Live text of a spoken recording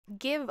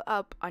give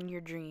up on your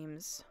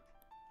dreams.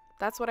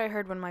 That's what I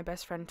heard when my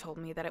best friend told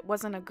me that it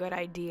wasn't a good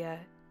idea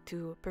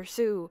to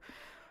pursue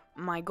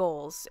my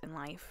goals in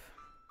life.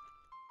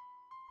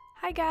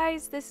 Hi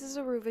guys, this is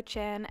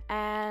AruvaChan,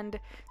 and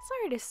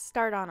sorry to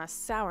start on a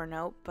sour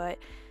note, but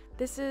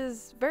this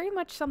is very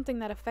much something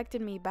that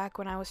affected me back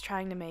when I was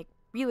trying to make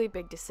really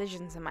big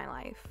decisions in my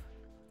life.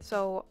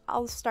 So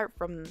I'll start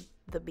from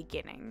the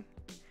beginning.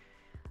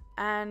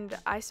 And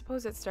I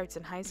suppose it starts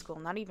in high school,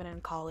 not even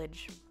in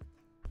college.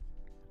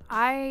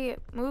 I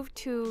moved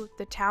to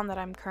the town that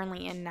I'm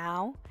currently in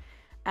now,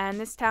 and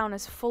this town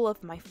is full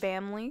of my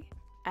family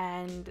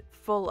and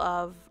full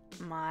of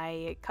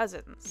my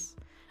cousins.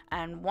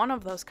 And one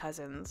of those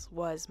cousins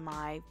was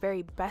my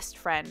very best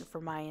friend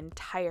for my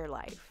entire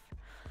life.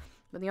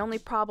 But the only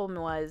problem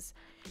was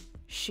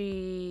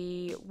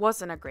she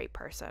wasn't a great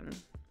person,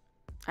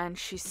 and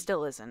she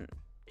still isn't.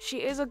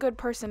 She is a good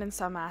person in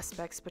some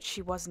aspects, but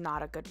she was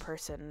not a good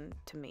person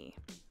to me.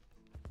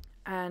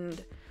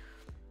 And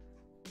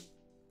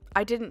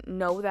I didn't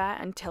know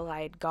that until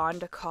I had gone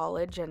to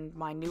college and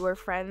my newer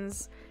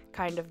friends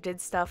kind of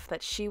did stuff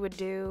that she would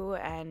do,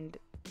 and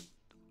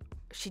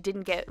she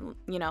didn't get,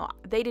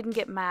 they didn't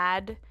get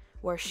mad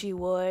where she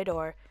would,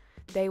 or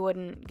they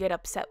wouldn't get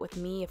upset with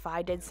me if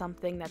I did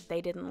something that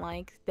they didn't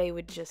like. They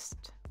would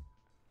just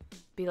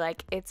be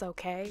like, it's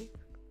okay,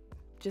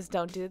 just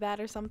don't do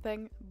that or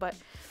something. But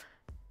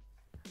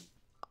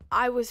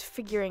I was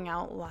figuring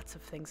out lots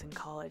of things in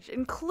college,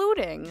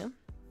 including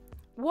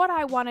what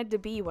I wanted to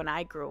be when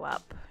I grew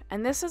up.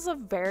 And this is a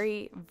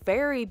very,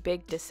 very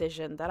big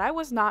decision that I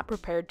was not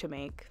prepared to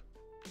make.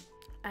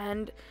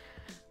 And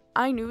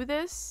I knew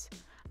this,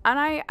 and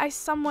I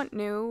somewhat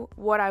knew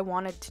what I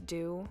wanted to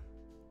do.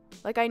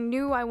 Like, I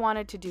knew I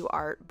wanted to do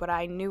art, but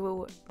I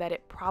knew that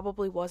it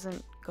probably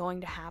wasn't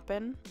going to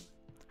happen.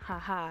 Ha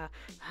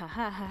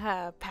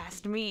ha,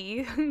 past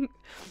me.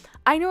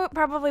 I knew it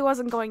probably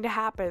wasn't going to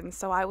happen,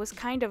 so I was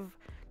kind of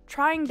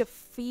trying to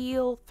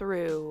feel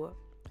through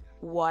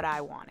what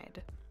I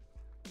wanted.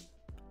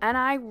 And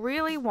I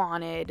really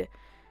wanted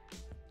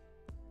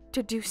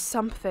to do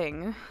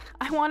something.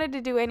 I wanted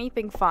to do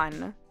anything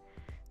fun.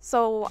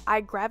 So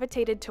I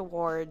gravitated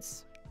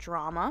towards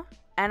drama,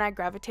 and I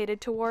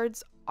gravitated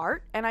towards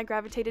art, and I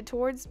gravitated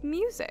towards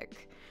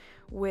music,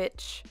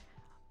 which,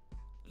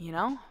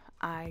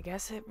 I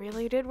guess it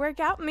really did work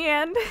out in the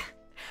end.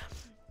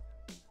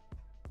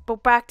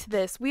 But back to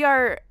this. We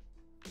are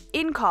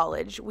in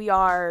college. We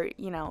are,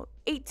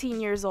 18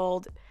 years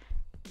old,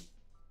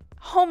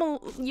 home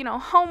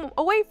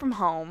away from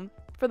home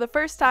for the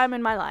first time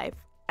in my life,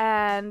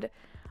 and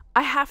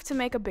I have to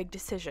make a big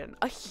decision,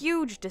 a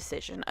huge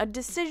decision, a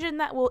decision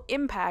that will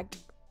impact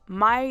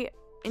my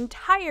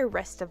entire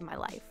rest of my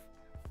life.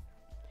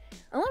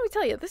 And let me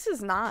tell you, this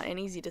is not an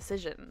easy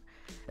decision,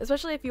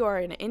 especially if you are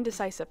an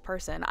indecisive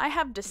person. I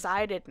have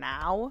decided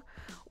now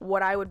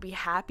what I would be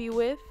happy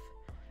with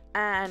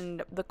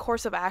and the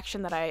course of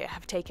action that I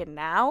have taken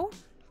now,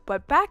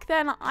 but back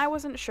then I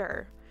wasn't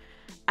sure.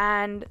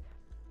 And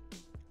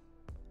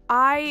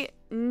I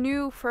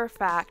knew for a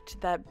fact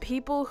that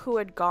people who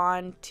had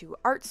gone to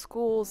art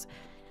schools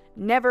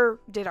never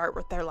did art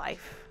with their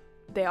life.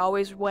 They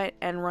always went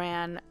and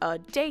ran a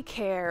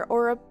daycare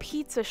or a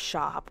pizza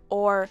shop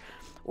or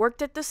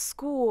worked at the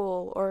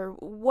school or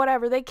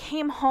whatever. They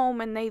came home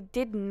and they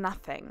did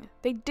nothing.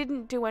 They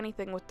didn't do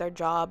anything with their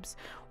jobs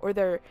or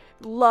their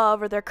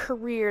love or their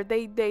career.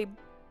 They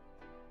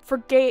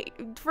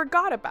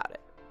forgot about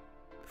it.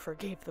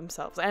 Forgave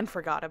themselves and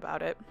forgot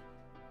about it.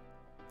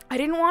 I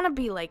didn't want to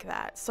be like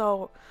that,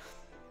 so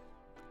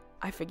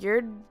I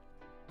figured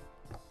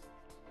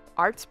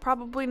art's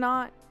probably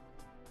not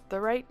the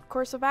right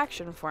course of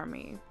action for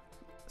me.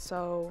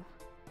 So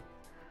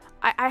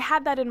I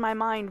had that in my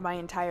mind my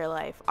entire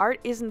life. Art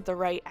isn't the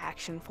right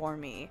action for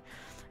me.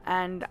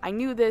 And I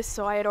knew this,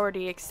 so I had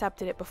already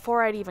accepted it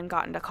before I'd even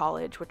gotten to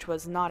college, which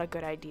was not a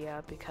good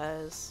idea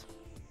because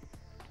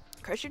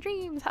crush your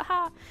dreams,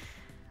 haha.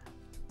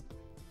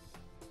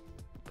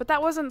 But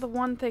that wasn't the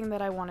one thing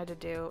that I wanted to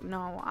do.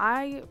 No,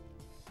 I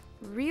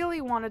really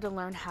wanted to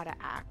learn how to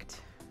act.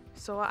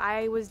 So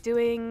I was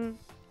doing,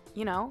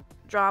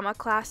 drama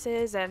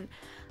classes, and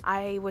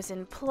I was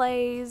in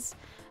plays,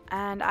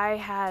 and I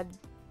had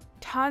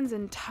tons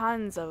and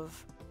tons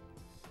of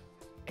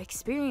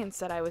experience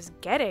that I was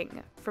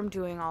getting from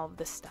doing all of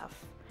this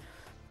stuff.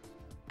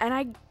 And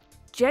I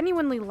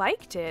genuinely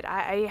liked it.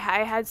 I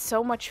had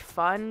so much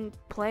fun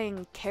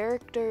playing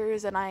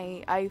characters, and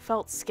I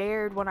felt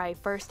scared when I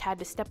first had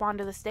to step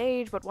onto the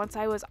stage, but once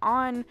I was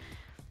on,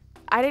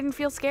 I didn't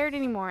feel scared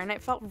anymore, and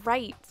it felt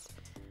right.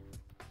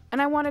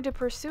 And I wanted to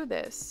pursue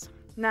this.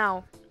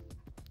 Now,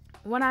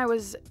 when I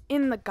was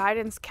in the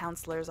guidance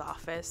counselor's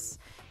office,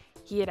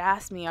 he had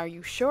asked me, are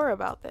you sure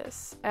about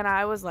this? And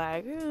I was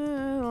like, yeah,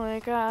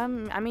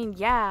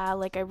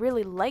 I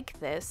really like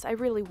this. I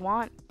really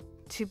want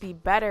to be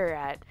better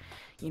at,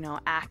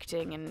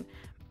 acting, and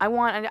I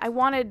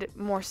wanted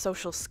more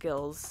social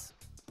skills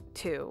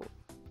too.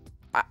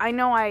 I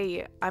know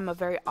I'm a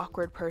very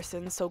awkward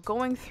person, so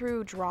going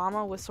through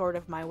drama was sort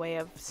of my way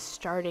of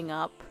starting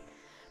up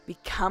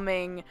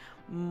becoming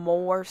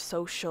more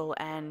social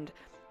and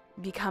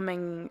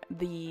becoming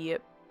the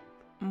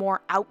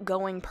more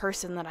outgoing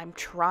person that I'm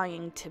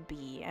trying to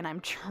be and I'm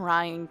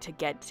trying to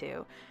get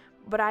to.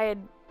 But I had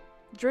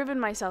driven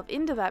myself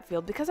into that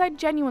field because I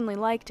genuinely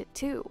liked it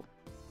too.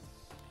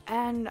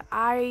 And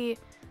I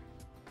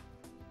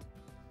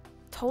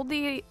told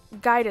the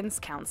guidance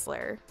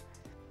counselor,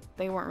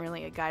 they weren't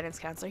really a guidance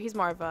counselor, he's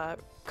more of a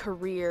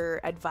career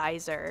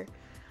advisor.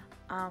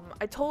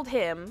 I told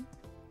him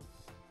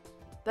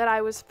that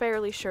I was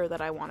fairly sure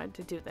that I wanted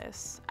to do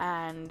this,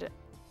 and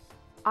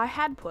I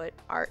had put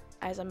art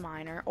as a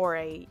minor or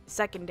a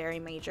secondary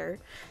major,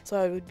 so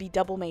I would be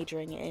double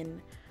majoring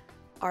in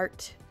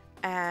art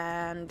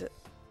and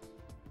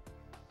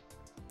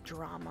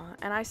drama.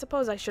 And I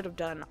suppose I should have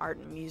done art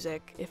and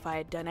music if I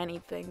had done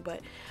anything,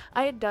 but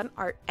I had done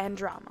art and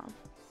drama.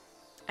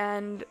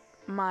 And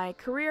my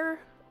career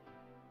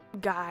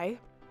guy,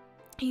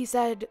 he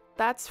said,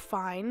 that's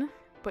fine,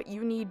 but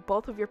you need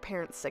both of your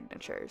parents'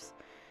 signatures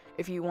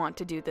if you want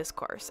to do this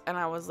course. And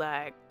I was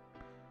like,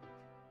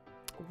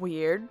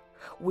 weird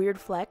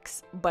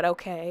flex, but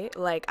okay.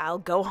 Like, I'll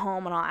go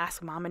home and I'll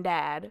ask mom and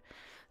dad.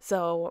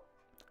 So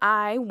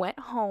I went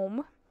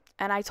home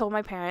and I told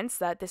my parents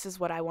that this is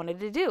what I wanted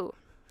to do.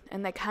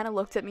 And they kind of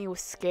looked at me with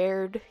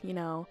scared, you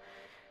know,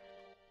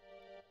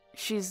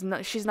 she's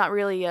not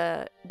really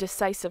a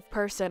decisive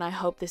person, I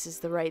hope this is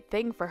the right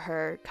thing for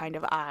her kind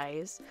of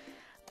eyes.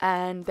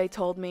 And they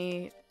told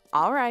me,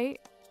 all right,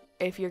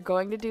 if you're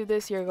going to do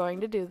this, you're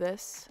going to do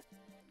this.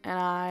 And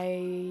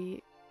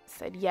I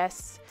said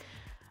yes.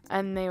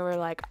 And they were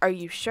like, are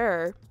you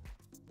sure?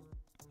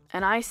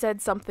 And I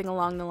said something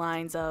along the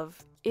lines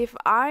of, if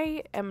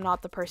I am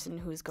not the person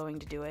who's going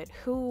to do it,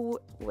 who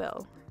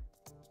will?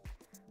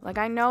 Like,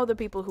 I know the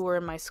people who were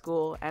in my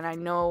school, and I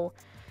know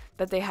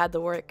that they had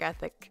the work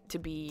ethic to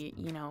be,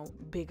 you know,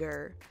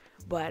 bigger,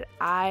 but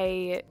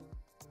I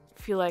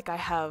feel like I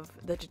have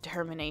the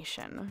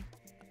determination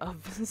of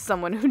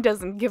someone who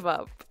doesn't give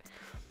up.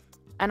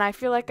 And I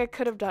feel like I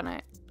could have done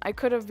it. I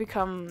could have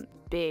become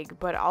big,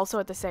 but also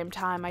at the same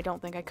time, I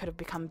don't think I could have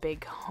become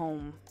big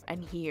home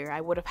and here.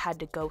 I would have had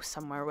to go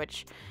somewhere,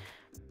 which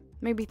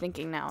maybe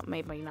thinking now, it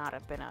may not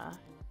have been a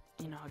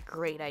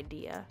great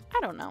idea. I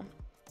don't know.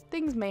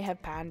 Things may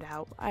have panned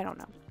out. I don't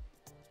know.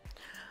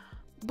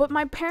 But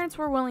my parents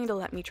were willing to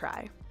let me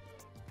try.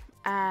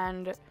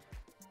 And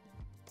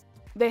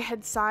they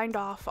had signed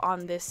off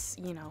on this,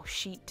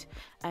 sheet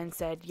and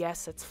said,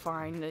 yes, it's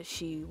fine that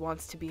she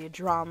wants to be a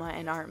drama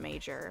and art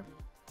major.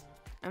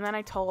 And then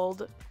I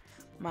told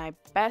my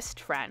best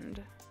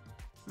friend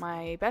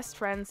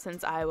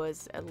since I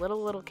was a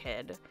little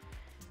kid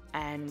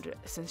and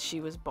since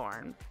she was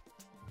born.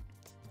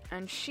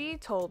 And she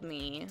told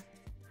me,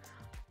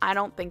 I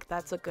don't think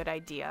that's a good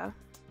idea.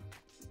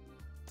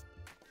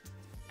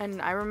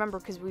 And I remember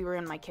because we were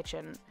in my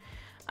kitchen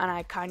and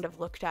I kind of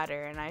looked at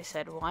her and I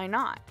said, why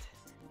not?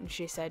 And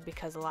she said,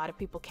 because a lot of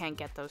people can't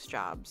get those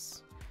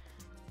jobs.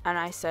 And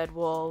I said,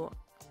 well,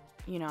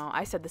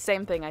 I said the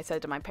same thing I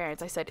said to my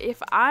parents. I said,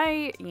 if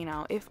I'm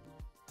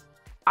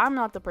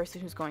not the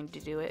person who's going to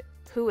do it,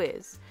 who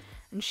is?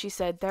 And she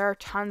said, there are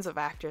tons of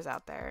actors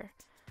out there.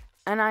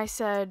 And I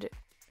said,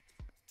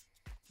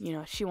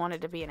 she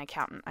wanted to be an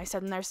accountant. I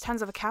said, and there's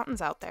tons of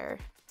accountants out there.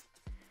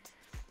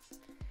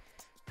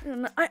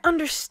 And I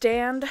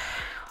understand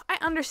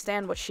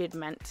what she had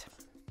meant.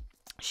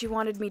 She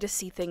wanted me to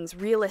see things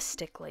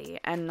realistically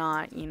and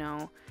not,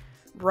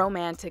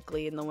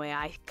 romantically in the way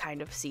I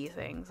kind of see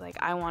things.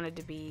 Like, I wanted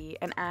to be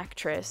an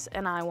actress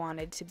and I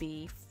wanted to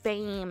be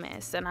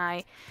famous and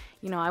I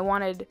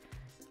wanted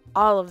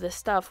all of this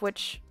stuff,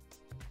 which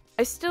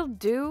I still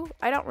do.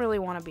 I don't really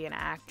want to be an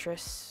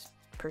actress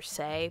per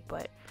se,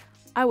 but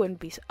I wouldn't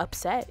be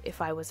upset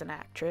if I was an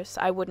actress.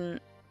 I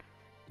wouldn't,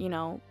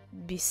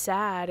 be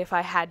sad if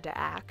I had to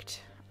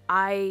act.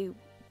 I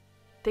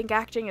think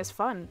acting is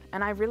fun,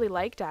 and I really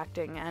liked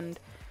acting, and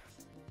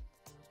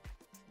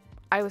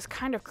I was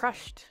kind of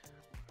crushed.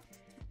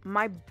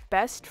 My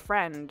best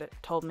friend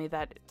told me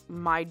that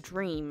my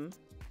dream,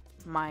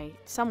 my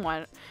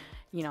somewhat,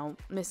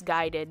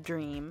 misguided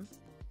dream,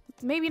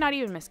 maybe not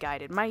even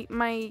misguided,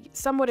 my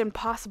somewhat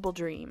impossible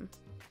dream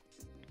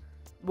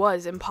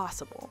was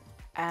impossible,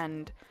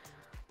 and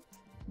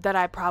that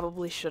I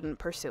probably shouldn't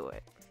pursue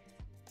it.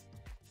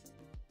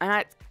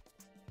 And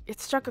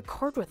it struck a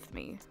chord with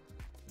me.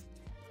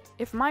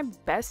 If my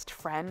best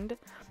friend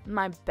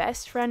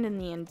in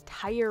the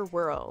entire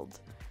world,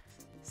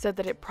 said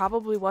that it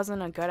probably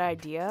wasn't a good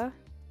idea,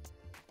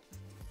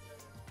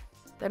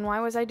 then why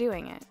was I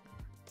doing it?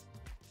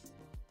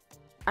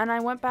 And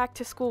I went back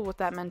to school with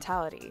that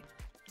mentality.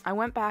 I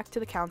went back to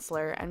the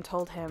counselor and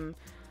told him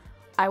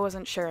I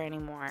wasn't sure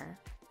anymore.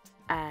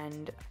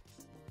 And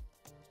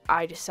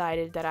I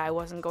decided that I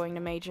wasn't going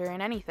to major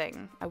in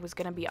anything. I was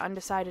going to be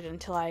undecided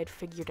until I had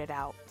figured it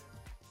out.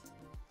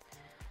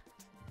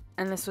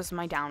 And this was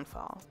my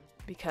downfall,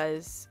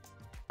 because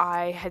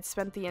I had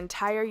spent the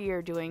entire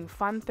year doing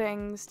fun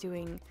things,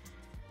 doing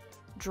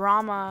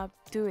drama,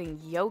 doing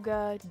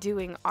yoga,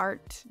 doing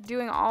art,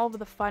 doing all of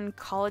the fun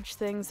college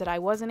things that I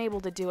wasn't able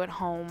to do at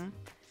home.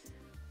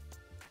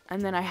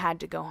 And then I had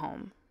to go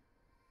home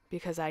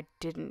because I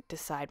didn't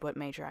decide what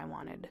major I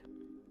wanted.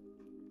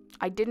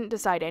 I didn't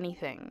decide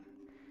anything.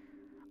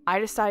 I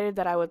decided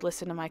that I would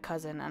listen to my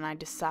cousin, and I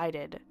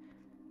decided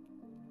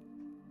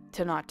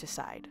to not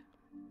decide.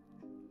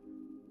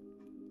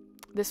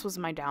 This was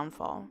my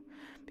downfall,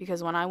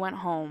 because when I went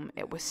home,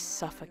 it was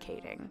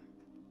suffocating.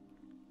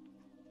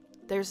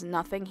 There's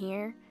nothing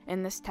here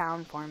in this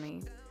town for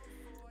me,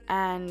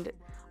 and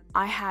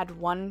I had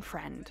one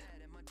friend,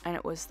 and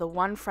it was the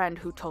one friend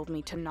who told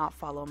me to not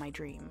follow my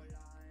dream.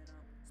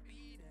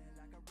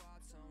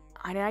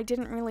 I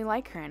didn't really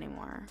like her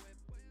anymore.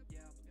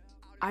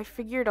 I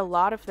figured a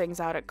lot of things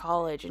out at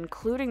college,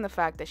 including the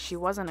fact that she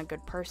wasn't a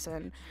good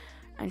person,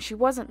 and she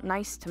wasn't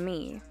nice to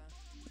me.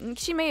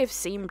 She may have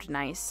seemed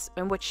nice,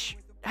 and which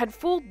had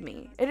fooled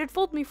me. It had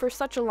fooled me for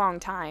such a long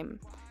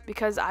time,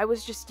 because I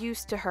was just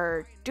used to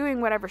her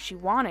doing whatever she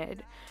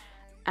wanted,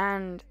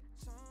 and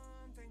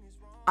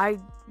I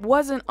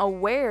wasn't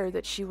aware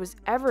that she was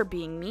ever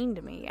being mean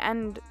to me.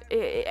 And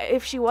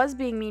if she was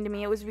being mean to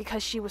me, it was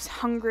because she was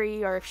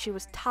hungry, or if she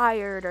was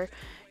tired, or,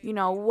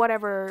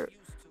 whatever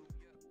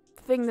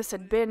thing this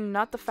had been,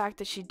 not the fact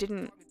that she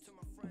didn't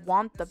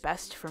want the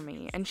best for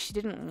me, and she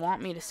didn't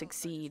want me to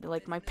succeed.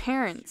 Like my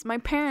parents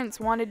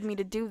wanted me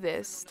to do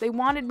this. They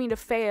wanted me to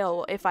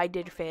fail if I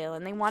did fail,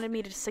 and they wanted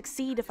me to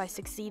succeed if I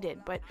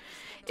succeeded, but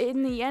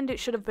in the end, it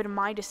should have been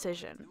my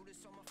decision.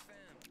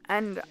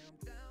 And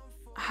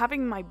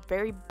having my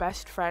very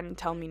best friend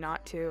tell me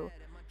not to,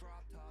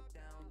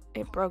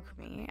 it broke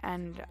me,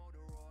 and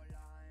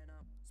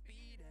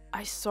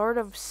I sort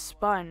of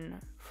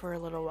spun for a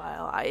little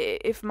while.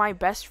 If my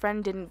best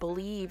friend didn't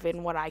believe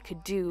in what I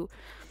could do,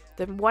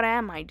 then what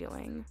am I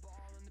doing?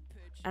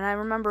 And I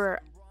remember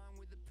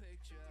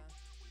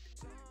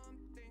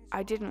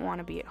I didn't want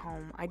to be at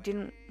home. I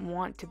didn't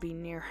want to be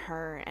near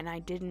her, and I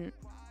didn't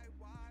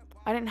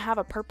have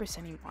a purpose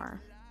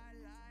anymore.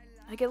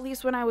 Like, at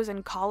least when I was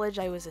in college,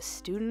 I was a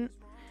student,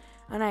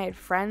 and I had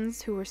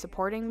friends who were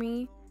supporting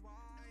me.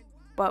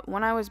 But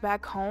when I was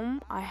back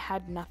home, I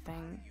had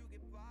nothing.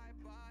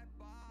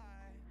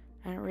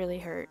 And it really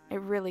hurt.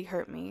 It really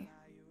hurt me.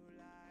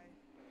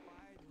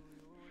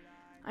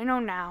 I know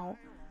now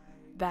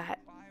that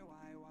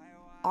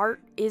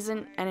art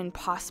isn't an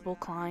impossible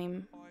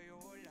climb.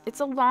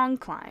 It's a long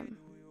climb.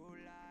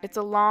 It's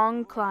a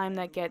long climb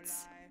that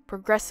gets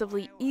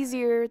progressively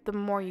easier the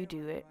more you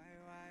do it.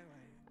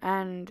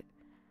 And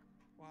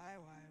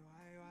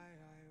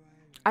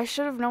I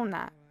should have known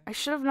that. I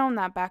should have known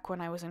that back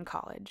when I was in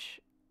college.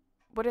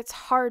 But it's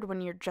hard when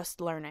you're just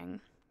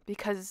learning,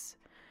 because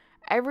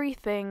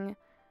everything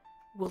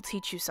will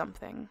teach you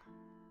something.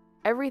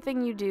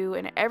 Everything you do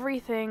and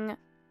everything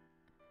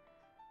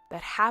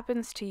that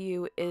happens to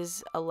you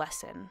is a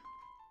lesson.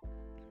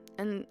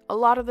 And a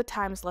lot of the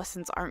times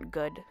lessons aren't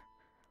good.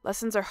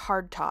 Lessons are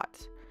hard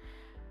taught.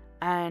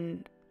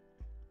 And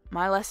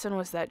my lesson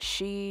was that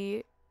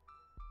she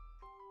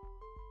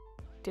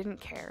didn't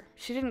care.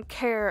 She didn't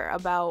care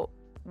about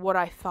what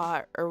I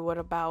thought, or what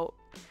about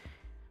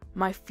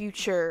my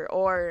future,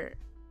 or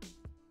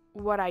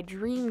what I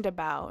dreamed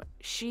about.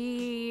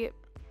 She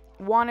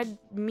wanted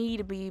me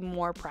to be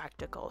more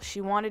practical. She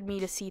wanted me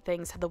to see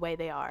things the way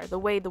they are, the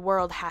way the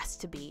world has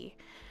to be.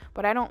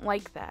 But I don't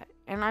like that,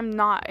 and I'm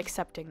not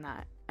accepting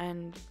that.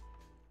 And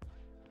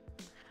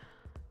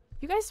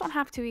you guys don't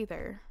have to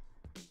either.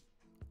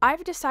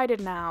 I've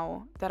decided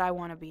now that I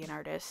want to be an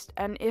artist,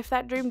 and if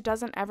that dream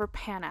doesn't ever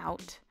pan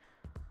out,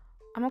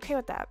 I'm okay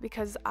with that,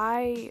 because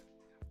I've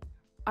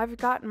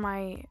got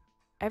my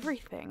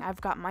everything.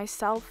 I've got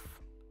myself,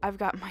 I've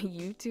got my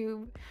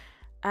YouTube,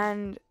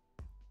 and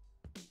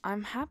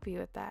I'm happy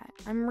with that.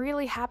 I'm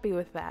really happy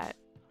with that.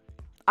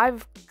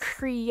 I've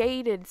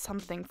created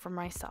something for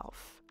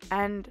myself,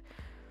 and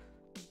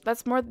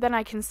that's more than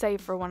I can say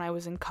for when I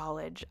was in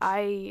college.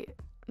 I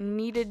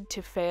needed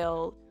to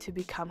fail to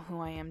become who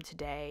I am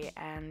today,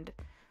 and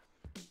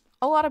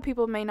a lot of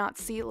people may not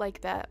see it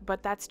like that,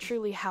 but that's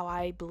truly how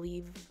I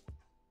believe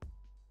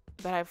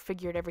that I've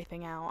figured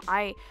everything out.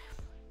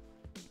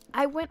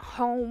 I went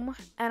home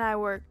and I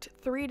worked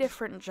 3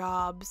 different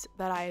jobs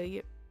that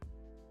I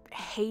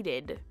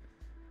hated.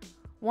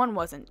 One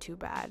wasn't too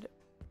bad,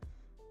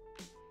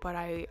 but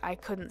I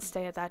couldn't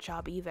stay at that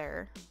job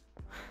either.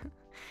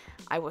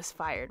 I was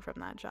fired from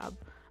that job.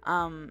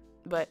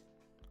 But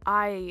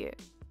I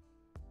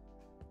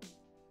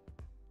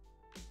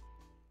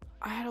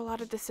had a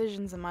lot of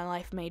decisions in my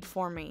life made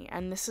for me,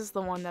 and this is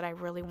the one that I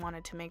really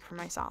wanted to make for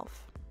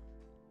myself.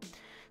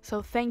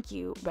 So thank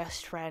you,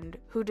 best friend,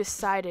 who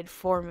decided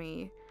for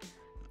me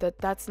that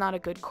that's not a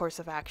good course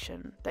of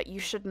action, that you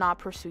should not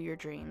pursue your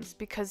dreams,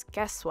 because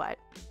guess what?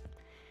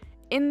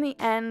 In the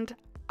end,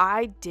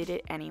 I did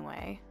it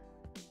anyway,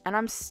 and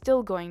I'm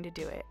still going to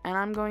do it, and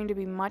I'm going to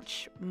be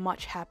much,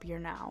 much happier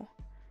now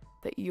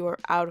that you're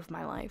out of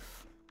my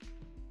life.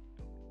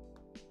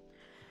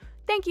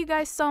 Thank you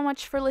guys so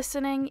much for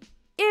listening.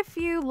 If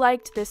you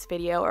liked this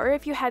video, or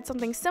if you had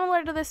something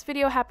similar to this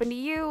video happen to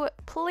you,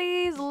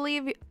 please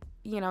leave,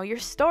 your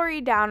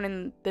story down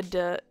in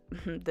the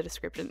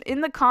description,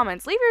 in the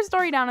comments. Leave your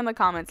story down in the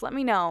comments. Let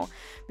me know,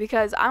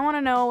 because I want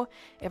to know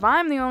if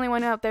I'm the only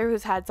one out there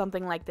who's had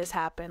something like this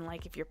happen.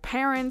 Like if your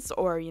parents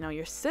or,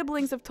 your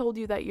siblings have told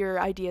you that your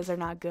ideas are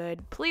not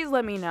good, please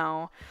let me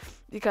know,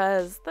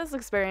 because this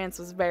experience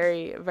was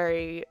very,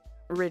 very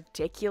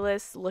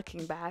ridiculous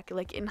looking back.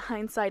 Like in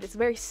hindsight, it's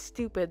very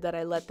stupid that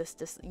I let this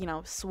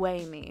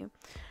sway me.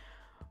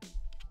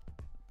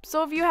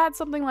 So if you had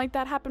something like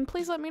that happen,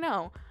 please let me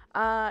know.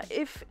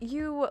 If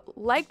you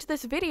liked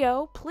this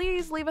video,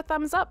 please leave a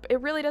thumbs up.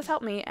 It really does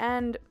help me.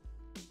 And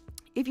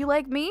if you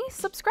like me,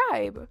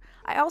 subscribe.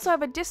 I also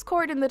have a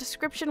Discord in the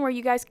description where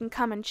you guys can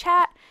come and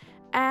chat.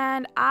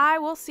 And I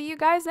will see you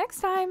guys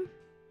next time.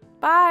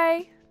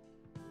 Bye!